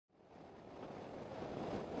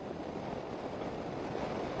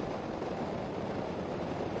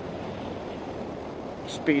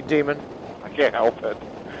Speed demon. I can't help it.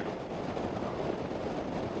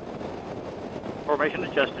 Formation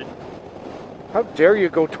adjusted. How dare you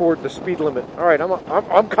go toward the speed limit? All right,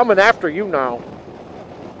 I'm coming after you now.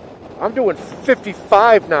 I'm doing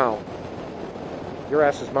 55 now. Your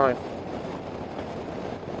ass is mine.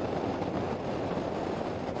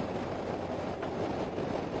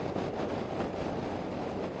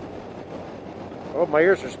 Oh, my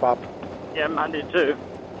ears just popped. Yeah, mine did too.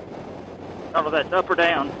 I don't know if that's up or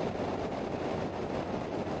down.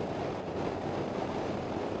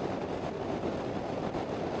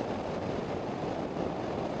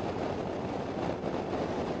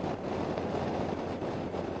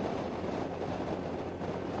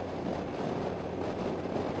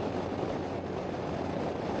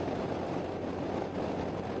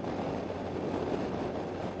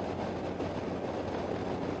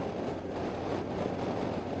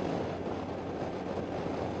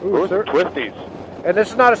 Ooh, twisties. And this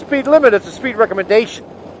is not a speed limit, it's a speed recommendation.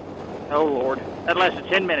 Oh, Lord. That lasted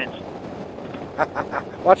 10 minutes.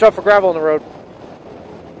 Watch out for gravel on the road.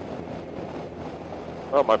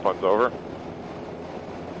 Oh, my fun's over.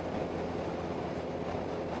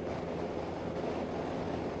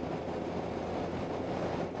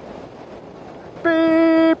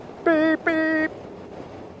 Beep, beep, beep.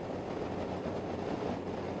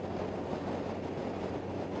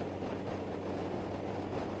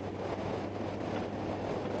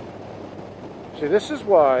 See, this is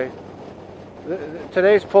why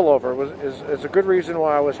today's pullover is a good reason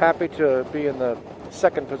why I was happy to be in the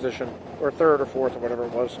second position, or third or fourth, or whatever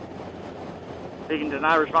it was. You can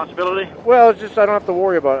deny responsibility? Well, it's just I don't have to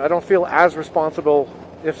worry about it. I don't feel as responsible.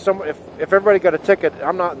 If everybody got a ticket,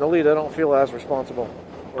 I'm not in the lead. I don't feel as responsible,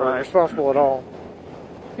 or responsible at all.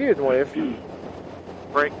 He didn't wave.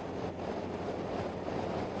 Break.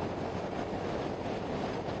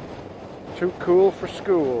 Too cool for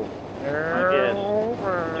school. I guess.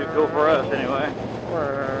 Too cool for us, anyway.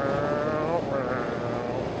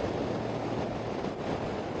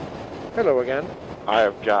 Hello again. I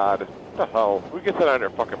have God. What the hell? Who gets that on their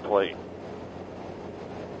fucking plate?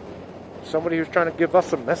 Somebody who's trying to give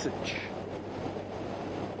us a message.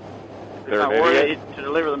 They're not worthy to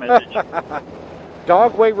deliver the message.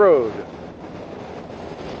 Dogway Road.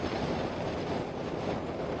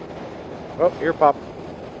 Oh, ear pop.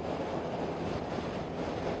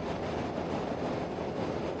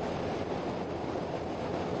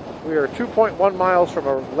 We are 2.1 miles from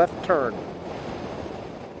a left turn.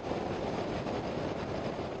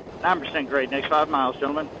 9% grade, next 5 miles,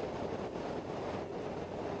 gentlemen.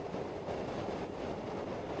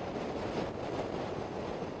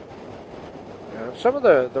 Some of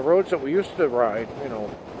the roads that we used to ride, you know,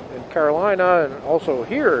 in Carolina and also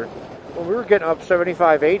here, when we were getting up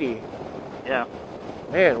 75, 80, yeah,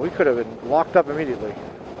 man, we could have been locked up immediately.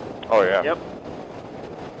 Oh, yeah. Yep.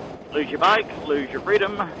 Lose your bike, lose your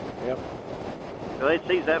freedom. Yep. So they'd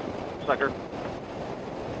seize that sucker.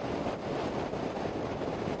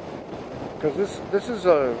 Because this is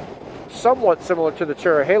somewhat similar to the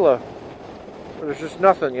Cherahela, where there's just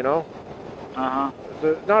nothing, you know. Uh-huh.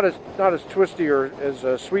 Not as twisty or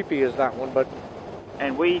as sweepy as that one, but.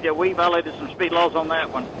 And we violated some speed laws on that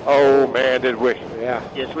one. Oh man, did we? Yeah.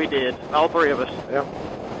 Yes, we did. All three of us. Yep.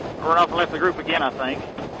 Run off and left the group again, I think.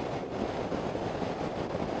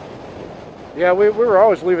 Yeah, we were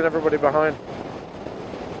always leaving everybody behind.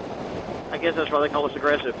 I guess that's why they call us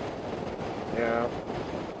aggressive. Yeah.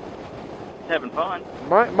 It's having fun.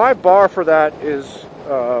 My bar for that is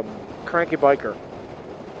Cranky Biker.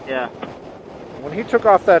 Yeah. When he took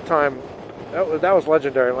off that time, that was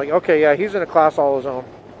legendary. Like, okay, yeah, he's in a class all his own.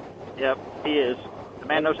 Yep, he is. The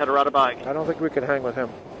man knows how to ride a bike. I don't think we could hang with him.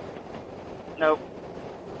 Nope.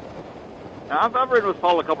 Now, I've ridden with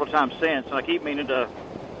Paul a couple of times since, and I keep meaning to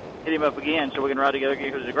hit him up again so we can ride together again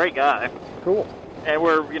because he's a great guy. Cool. And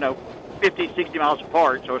we're, 50, 60 miles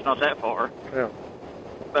apart, so it's not that far. Yeah.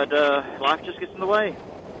 But life just gets in the way.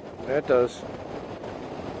 Yeah, it does.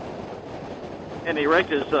 And he wrecked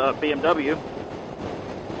his BMW.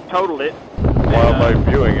 Totaled it. Wildlife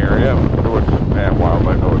viewing area.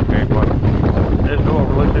 Wildlife always came fun. There's no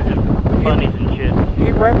overlooks, there's just bunnies and shit.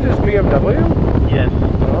 He wrecked his BMW? Yes.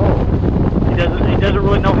 Oh. He doesn't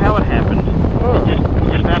really know how it happened. Oh. He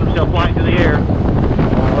just found himself flying through the air.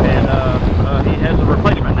 And he has a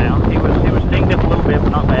replacement now. He was dinged up a little bit, but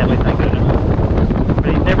not badly, thank goodness. But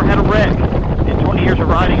he's never had a wreck in 20 years of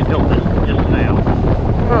riding until just now.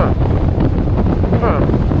 Huh. Huh.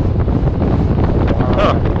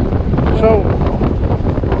 Huh. So,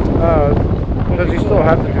 does he still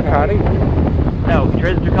have the Ducati? No, he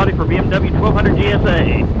traded the Ducati for BMW 1200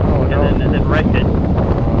 GSA. Oh, no. And then wrecked it.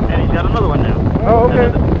 And he's got another one now. Oh,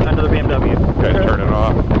 okay. Under the BMW. Guys, turn it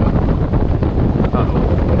off.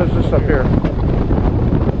 What is this up here?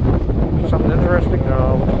 Something interesting?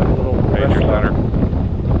 No, looks like a little Major center.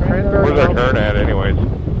 Cranberry. Where's our turn at, anyways?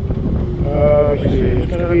 Let me see.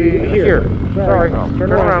 It's going to be here. Sorry. Oh.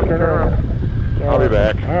 Turn around. Turn around. I'll be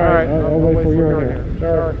back. Alright, I'll wait for you on here.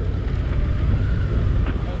 Sorry.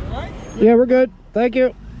 Yeah, we're good. Thank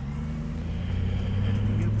you.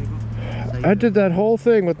 I did that whole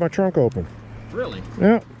thing with my trunk open. Really?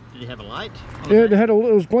 Yeah. Did you have a light? Yeah, it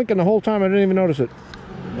was blinking the whole time. I didn't even notice it.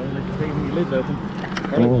 Don't let you see when your lid's open.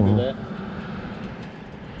 Probably won't do that.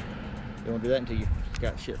 You won't do that until you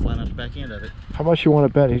got shit flying out the back end of it. How much you want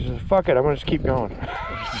to bet? He says, fuck it, I'm going to just keep going.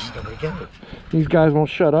 There we go. These guys won't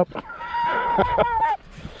shut up. Oh,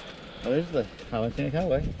 there's the Scenic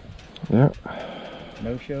Highway. Yeah.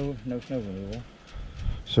 No show, no snow removal.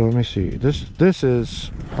 So let me see. This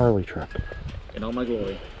is Harley trip. In all my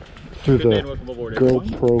glory. Through Good the day, welcome aboard, everyone.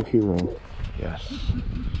 GoPro Hero. Yes.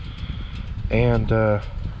 And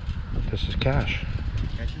this is Cash.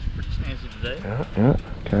 Cash is pretty snazzy today. Yeah.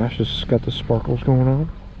 Cash has got the sparkles going on.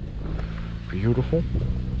 Beautiful. A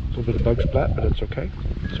little bit of bug splat, but it's okay.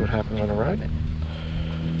 That's what happens on a ride.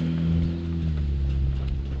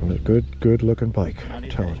 And a good looking bike, I'm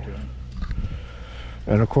telling you.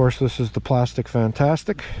 And of course, this is the Plastic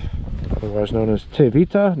Fantastic, otherwise known as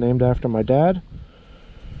Tevita, named after my dad,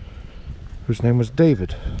 whose name was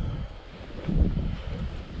David.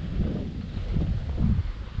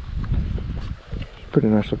 Pretty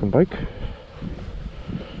nice looking bike.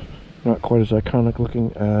 Not quite as iconic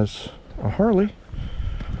looking as a Harley,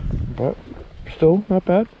 but still not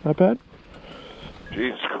bad, not bad.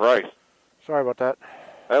 Jesus Christ. Sorry about that.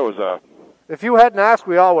 That was If you hadn't asked,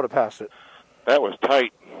 we all would have passed it. that was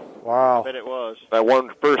tight. Wow. I bet it was. That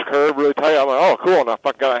one first curve really tight. I'm like, oh, cool. And I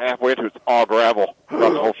fucking got halfway into it. It's all gravel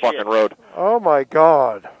across the whole fucking road. Oh my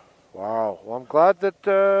God. Wow. Well, I'm glad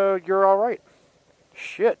that you're all right.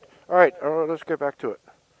 Shit. All right, let's get back to it.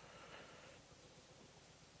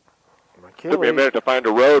 Took me a minute to find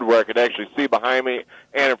a road where I could actually see behind me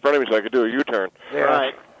and in front of me so I could do a U-turn. Yeah.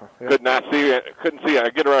 Right. Yeah. Could not see it. Couldn't see it. I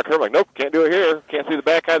get around a curve like, nope, can't do it here. Can't see the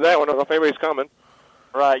back side of that one. I don't know if anybody's coming.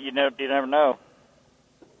 Right, you never know.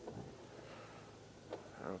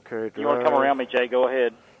 Okay. You want to come around me, Jay? Go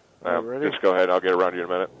ahead. Ready? Just go ahead. I'll get around you in a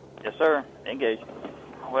minute. Yes, sir. Engage.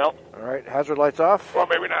 Well. All right. Hazard lights off. Well,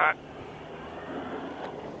 maybe not.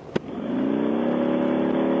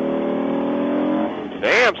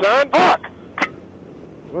 Damn, son. Fuck!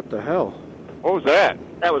 What the hell? What was that?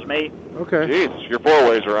 That was me. Okay. Jeez, your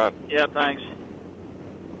four-ways are on. Yeah, thanks.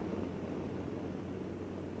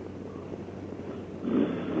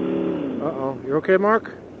 Uh-oh. You okay,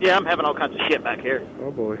 Mark? Yeah, I'm having all kinds of shit back here. Oh,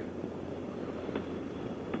 boy.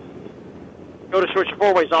 Go to switch the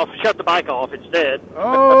four-ways off, shut the bike off, it's dead.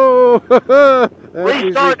 Oh!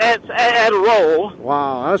 Restart at a roll.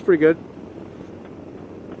 Wow, that was pretty good.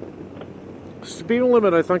 Speed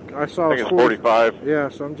limit, I think I saw. I think it's 45. Yeah,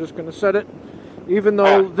 so I'm just going to set it. Even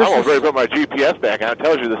though this I is... almost ready to put my GPS back on. It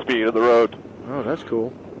tells you the speed of the road. Oh, that's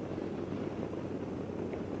cool.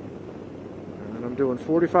 And I'm doing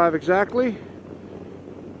 45 exactly.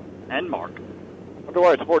 And mark. I wonder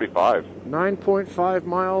why it's 45. 9.5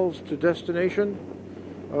 miles to destination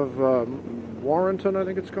of Warrenton, I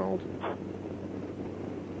think it's called.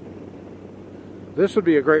 This would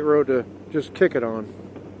be a great road to just kick it on.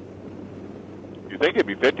 You'd think it'd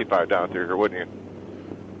be 55 down through here, wouldn't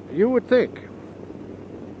you? You would think.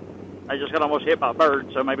 I just got almost hit by a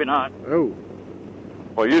bird, so maybe not. Oh.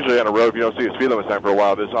 Well, usually on a road, if you don't see a speed limit sign for a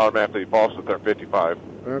while, this automatically falls to 55.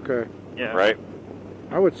 Okay. Yeah. Right?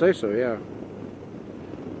 I would say so, yeah.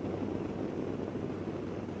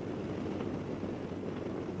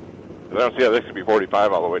 I don't see how this could be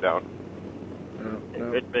 45 all the way down. No, It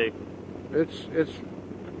no. could be. It's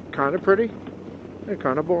kind of pretty and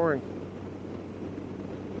kind of boring.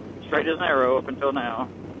 Straight as an arrow up until now.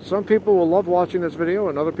 Some people will love watching this video,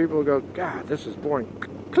 and other people will go, God, this is boring.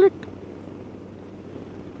 Click.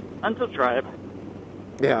 Unsubscribe.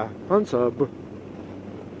 Yeah, unsub.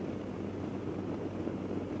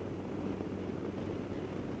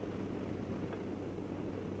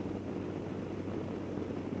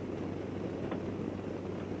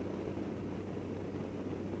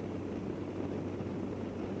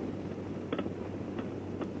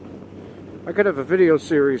 I could have a video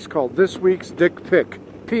series called This Week's Dick Pic,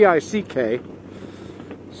 P-I-C-K.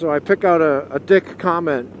 So I pick out a dick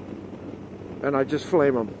comment and I just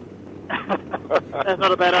flame them. That's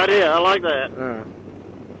not a bad idea. I like that. Yeah.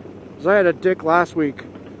 'Cause I had a dick last week.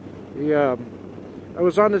 I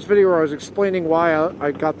was on this video where I was explaining why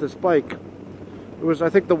I got this bike. It was, I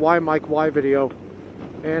think, the Why Mike Why video.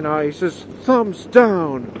 And he says, thumbs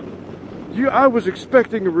down. I was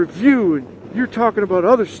expecting a review, and you're talking about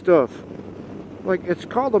other stuff. Like, it's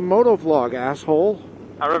called a motovlog, asshole.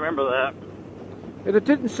 I remember that. And it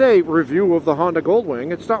didn't say review of the Honda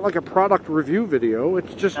Goldwing. It's not like a product review video.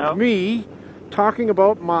 It's just me talking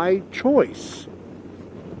about my choice.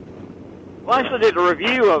 Well, I actually did a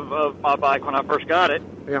review of my bike when I first got it.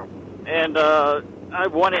 Yeah. And I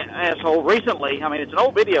won it, asshole, recently. I mean, it's an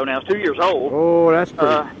old video now. It's 2 years old. Oh, that's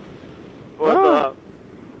pretty.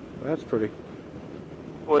 That's pretty.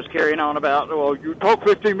 Was carrying on about, well, you talk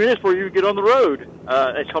 15 minutes before you get on the road.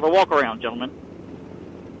 It's called a walk around, gentlemen.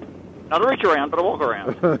 Not a reach around, but a walk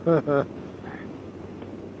around.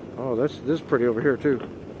 Oh, this is pretty over here too.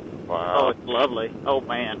 Wow. Oh, it's lovely. Oh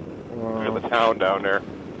man. Wow. Look at the town down there.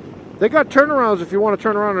 They got turnarounds if you want to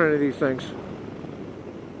turn around on any of these things.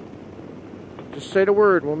 Just say the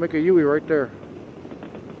word, we'll make a Yui right there.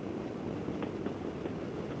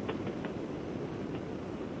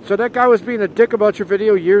 So that guy was being a dick about your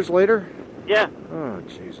video years later? Yeah. Oh,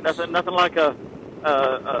 Jesus. Nothing like a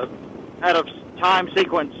out of time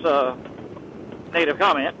sequence negative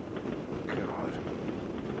comment. God.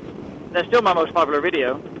 That's still my most popular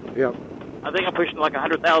video. Yep. I think I'm pushing like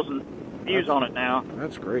 100,000 views on it now.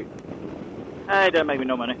 That's great. It doesn't make me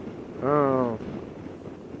no money. Oh.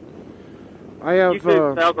 I have...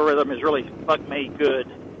 YouTube's algorithm has really fucked me good.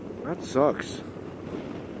 That sucks.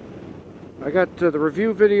 I got the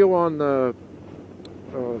review video on the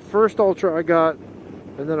first Ultra I got,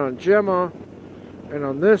 and then on Gemma, and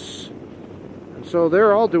on this. And so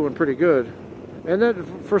they're all doing pretty good. And then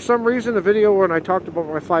for some reason, the video when I talked about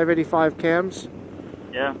my 585 cams,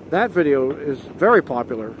 yeah, that video is very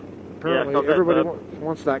popular. Apparently, yeah, everybody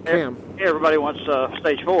wants that cam. Everybody wants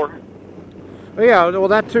stage 4. Oh, yeah, well,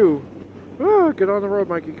 that too. Oh, get on the road,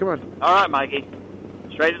 Mikey. Come on. All right, Mikey.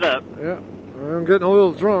 Straight it up. Yeah, I'm getting a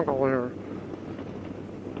little drunk over here.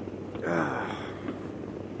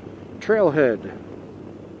 Trailhead.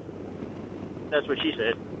 That's what she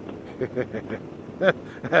said.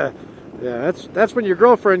 Yeah, that's when your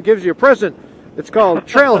girlfriend gives you a present. It's called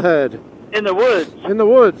Trailhead. In the woods. In the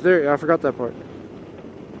woods. There, I forgot that part.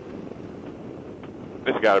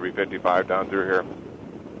 It's got to be 55 down through here.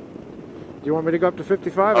 Do you want me to go up to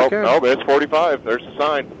 55? Oh, I can. no, but it's 45. There's the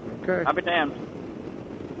sign. Okay. I'll be damned.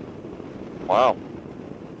 Wow.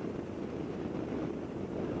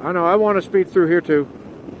 I know. I want to speed through here too.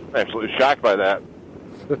 I'm absolutely shocked by that.